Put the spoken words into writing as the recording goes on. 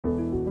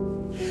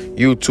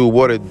YouTube,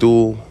 what it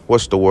do?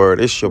 What's the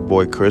word? It's your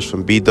boy Chris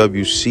from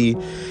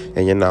BWC,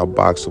 and you're now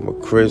boxing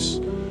with Chris.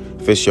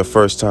 If it's your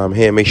first time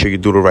here, make sure you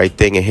do the right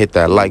thing and hit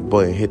that like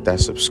button, hit that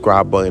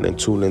subscribe button, and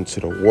tune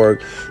into the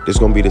work. There's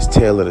going to be this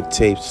tail of the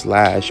tape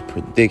 /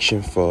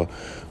 prediction for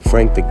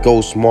Frank the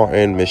Ghost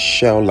Martin,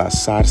 Michel, La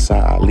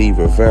Salsa, Ali,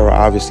 Rivera.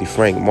 Obviously,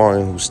 Frank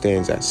Martin, who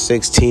stands at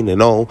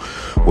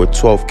 16-0 with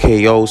 12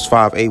 KOs,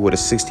 5'8" with a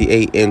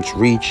 68-inch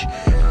reach.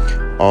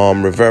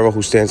 Rivera,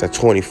 who stands at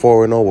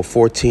 24-0 with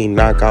 14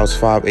 knockouts,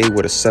 5'8"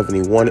 with a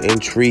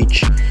 71-inch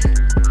reach.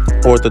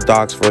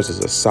 Orthodox versus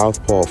a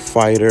southpaw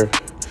fighter.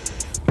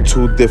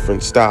 Two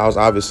different styles.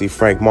 Obviously,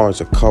 Frank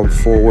Martin's a come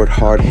forward,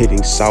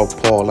 hard-hitting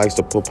southpaw, likes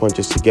to put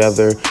punches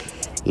together,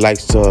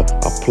 likes to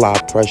apply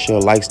pressure,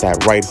 likes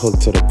that right hook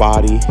to the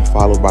body,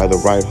 followed by the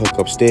right hook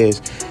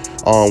upstairs.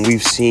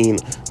 We've seen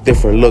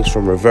different looks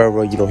from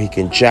Rivera. You know, he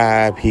can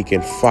jab, he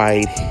can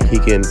fight,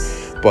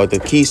 but the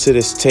keys to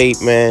this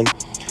tape, man,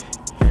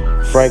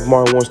 Frank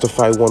Martin wants to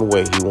fight one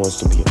way. He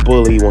wants to be a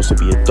bully. He wants to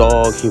be a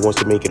dog. He wants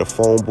to make it a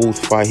phone booth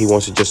fight. He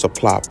wants to just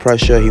apply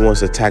pressure. He wants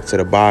to attack to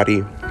the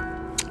body.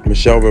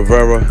 Michel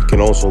Rivera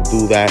can also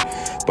do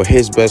that. But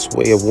his best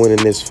way of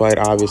winning this fight,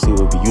 obviously,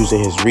 will be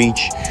using his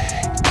reach,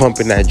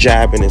 pumping that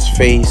jab in his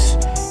face,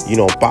 you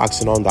know,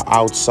 boxing on the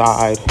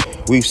outside.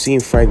 We've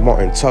seen Frank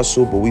Martin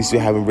tussle, but we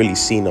still haven't really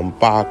seen him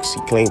box.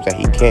 He claims that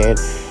he can.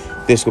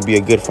 This could be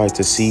a good fight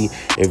to see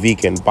if he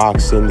can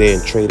box in there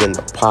and trade in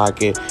the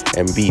pocket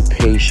and be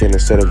patient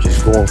instead of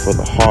just going for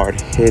the hard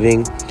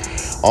hitting.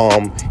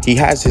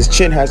 His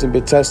chin hasn't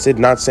been tested.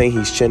 Not saying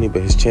he's chinny,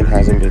 but his chin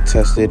hasn't been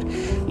tested.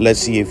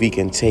 Let's see if he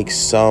can take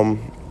some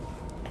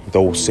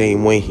the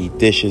same way he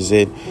dishes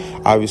it.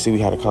 Obviously, we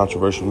had a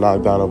controversial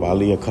knockdown of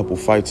Ali a couple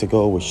fights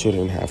ago, which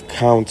shouldn't have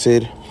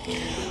counted.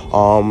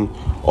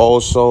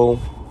 Also,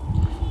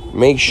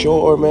 make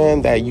sure,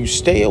 man, that you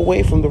stay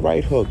away from the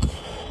right hook.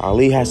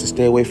 Ali has to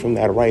stay away from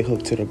that right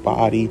hook to the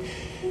body.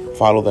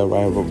 Follow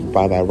that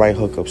by that right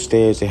hook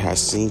upstairs. It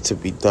has seemed to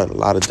be done a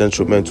lot of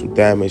detrimental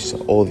damage to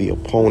all the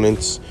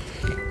opponents.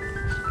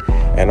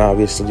 And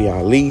obviously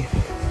Ali,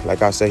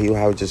 like I said, he'll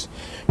have just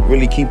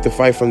really keep the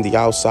fight from the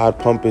outside,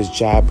 pump his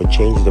jab, but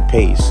change the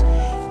pace.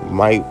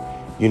 Might,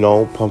 you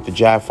know, pump the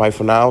jab, fight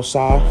from the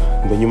outside,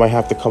 then you might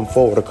have to come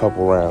forward a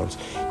couple rounds.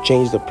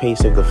 Change the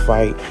pace of the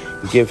fight,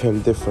 give him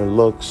different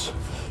looks.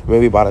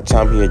 Maybe by the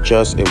time he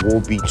adjusts, it will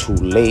be too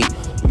late.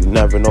 You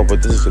never know,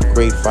 but this is a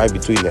great fight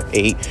between the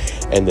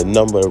 8th and the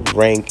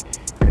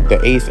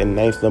 8th and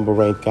 9th number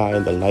ranked guy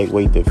in the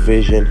lightweight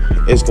division.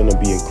 It's going to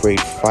be a great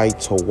fight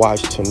to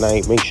watch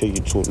tonight. Make sure you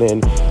tune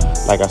in.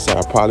 Like I said,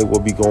 I probably will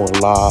be going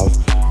live,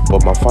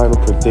 but my final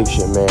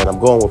prediction, man, I'm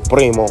going with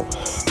Primo.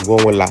 I'm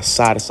going with La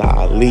Salsa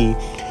Ali,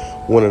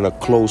 winning a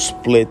close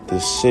split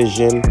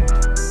decision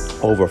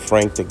over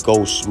Frank the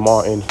Ghost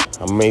Martin.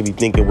 I may be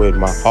thinking with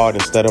my heart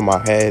instead of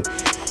my head,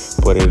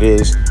 but it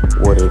is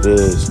what it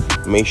is.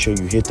 Make sure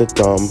you hit the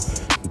thumb.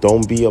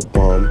 Don't be a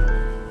bum.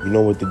 You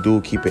know what to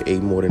do. Keep it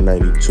 8 more than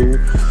 92.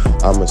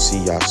 I'ma see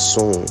y'all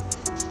soon.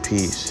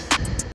 Peace.